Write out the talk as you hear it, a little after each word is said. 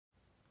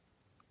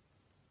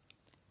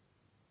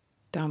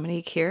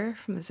Dominique here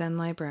from the Zen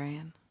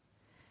Librarian.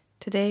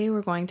 Today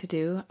we're going to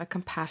do a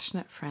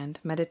compassionate friend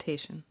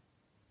meditation.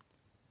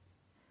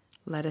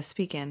 Let us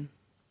begin.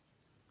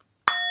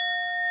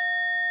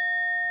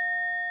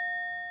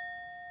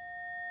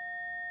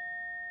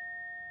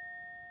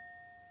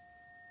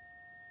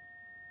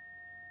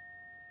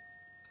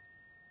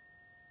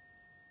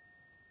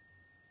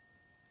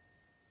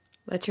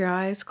 Let your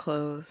eyes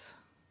close.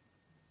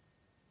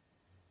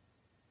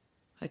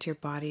 Let your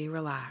body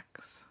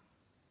relax.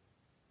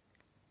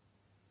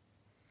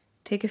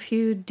 Take a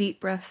few deep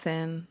breaths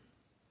in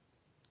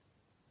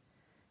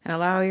and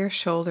allow your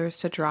shoulders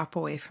to drop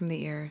away from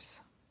the ears.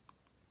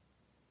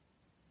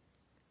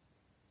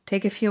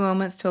 Take a few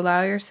moments to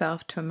allow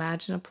yourself to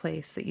imagine a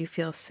place that you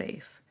feel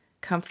safe,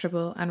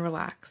 comfortable, and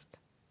relaxed.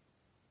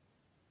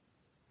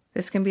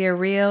 This can be a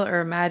real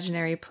or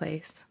imaginary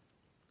place,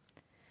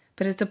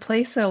 but it's a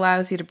place that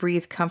allows you to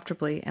breathe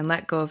comfortably and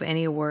let go of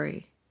any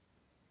worry.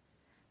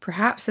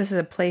 Perhaps this is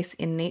a place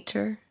in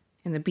nature,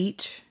 in the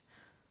beach,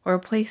 or a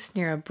place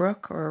near a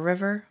brook or a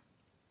river.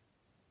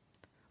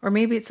 Or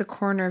maybe it's a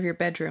corner of your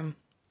bedroom,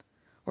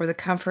 or the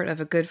comfort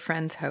of a good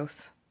friend's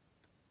house.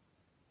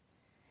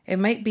 It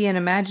might be an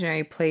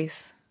imaginary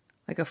place,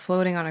 like a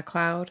floating on a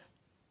cloud.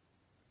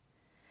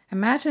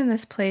 Imagine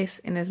this place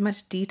in as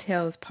much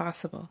detail as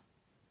possible.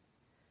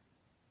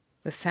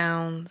 The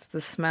sounds, the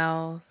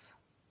smells,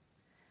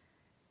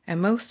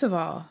 and most of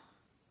all,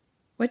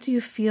 what do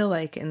you feel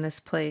like in this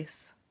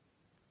place?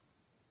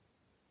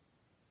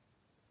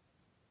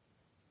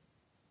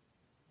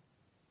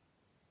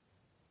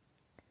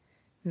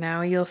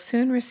 Now you'll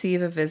soon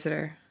receive a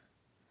visitor,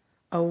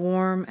 a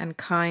warm and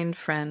kind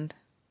friend.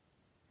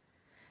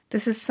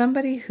 This is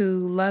somebody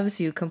who loves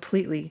you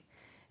completely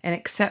and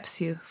accepts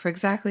you for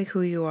exactly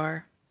who you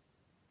are.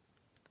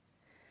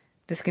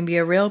 This can be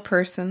a real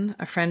person,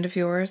 a friend of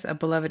yours, a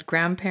beloved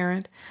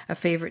grandparent, a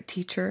favorite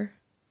teacher,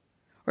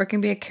 or it can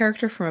be a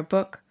character from a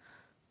book,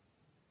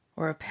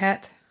 or a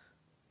pet,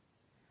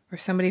 or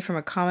somebody from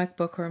a comic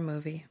book or a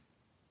movie.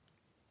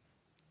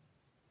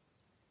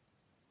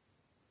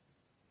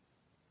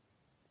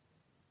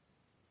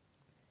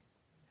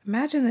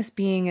 Imagine this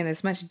being in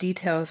as much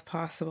detail as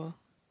possible,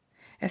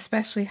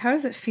 especially how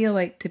does it feel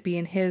like to be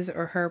in his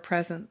or her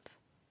presence?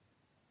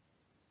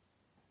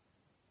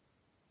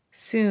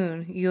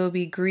 Soon you will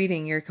be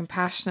greeting your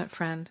compassionate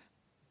friend.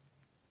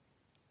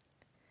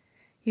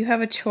 You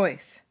have a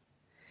choice.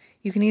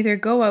 You can either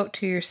go out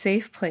to your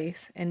safe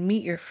place and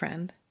meet your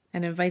friend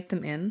and invite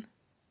them in.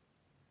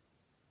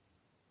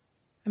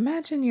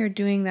 Imagine you're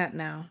doing that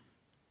now.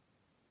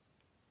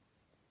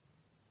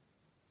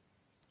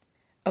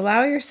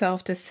 Allow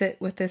yourself to sit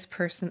with this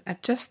person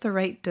at just the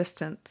right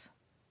distance,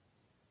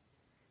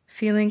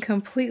 feeling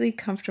completely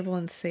comfortable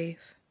and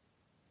safe,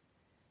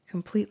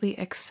 completely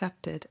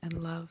accepted and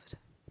loved.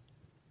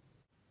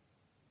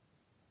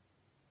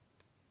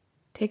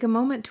 Take a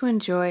moment to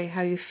enjoy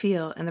how you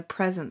feel in the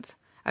presence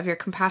of your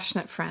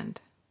compassionate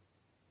friend.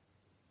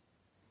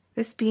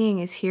 This being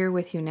is here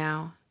with you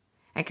now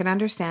and can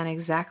understand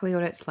exactly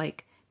what it's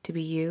like to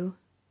be you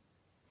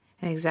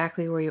and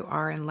exactly where you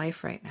are in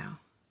life right now,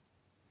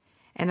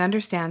 and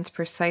understands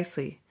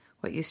precisely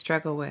what you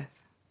struggle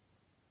with.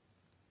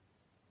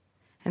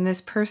 And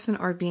this person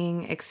or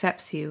being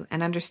accepts you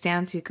and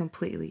understands you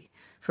completely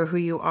for who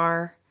you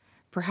are,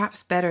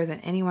 perhaps better than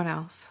anyone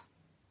else.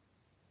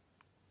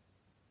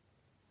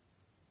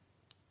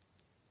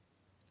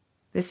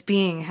 This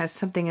being has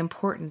something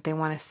important they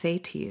want to say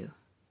to you.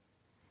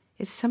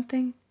 It's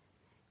something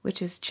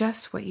which is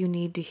just what you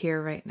need to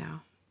hear right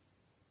now.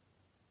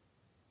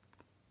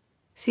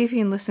 See if you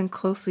can listen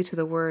closely to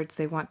the words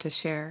they want to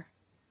share.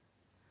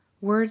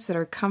 Words that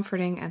are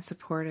comforting and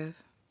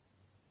supportive.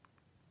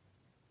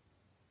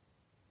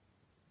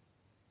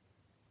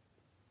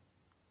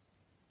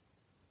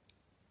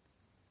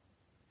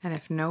 And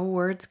if no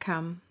words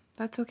come,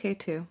 that's okay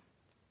too.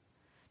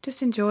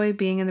 Just enjoy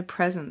being in the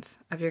presence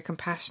of your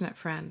compassionate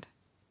friend.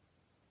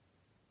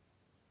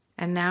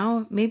 And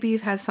now, maybe you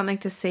have something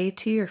to say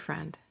to your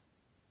friend.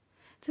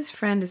 This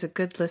friend is a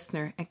good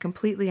listener and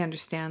completely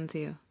understands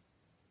you.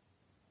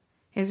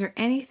 Is there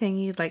anything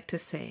you'd like to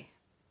say?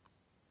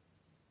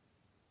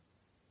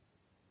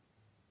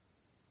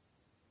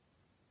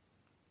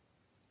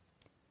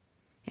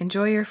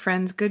 Enjoy your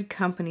friend's good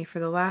company for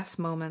the last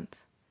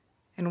moments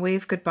and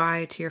wave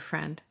goodbye to your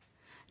friend,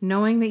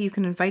 knowing that you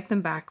can invite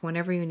them back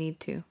whenever you need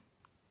to.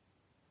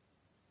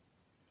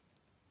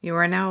 You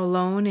are now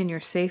alone in your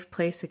safe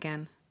place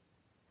again.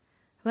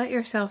 Let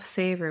yourself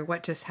savor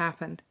what just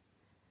happened,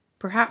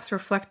 perhaps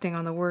reflecting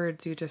on the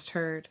words you just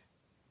heard.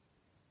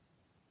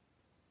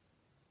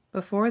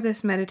 Before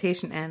this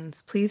meditation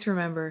ends, please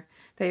remember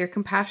that your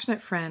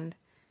compassionate friend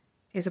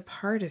is a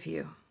part of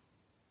you.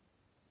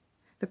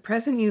 The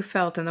present you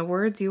felt and the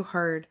words you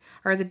heard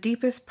are the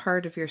deepest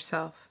part of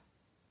yourself.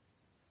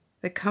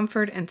 The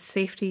comfort and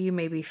safety you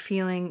may be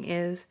feeling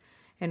is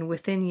and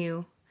within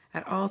you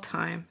at all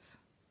times.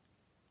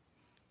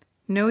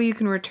 Know you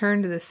can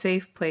return to this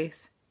safe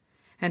place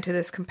and to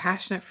this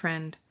compassionate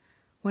friend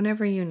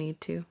whenever you need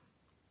to.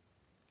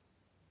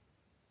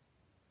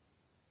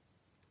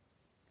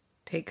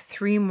 Take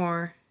 3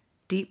 more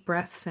deep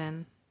breaths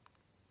in.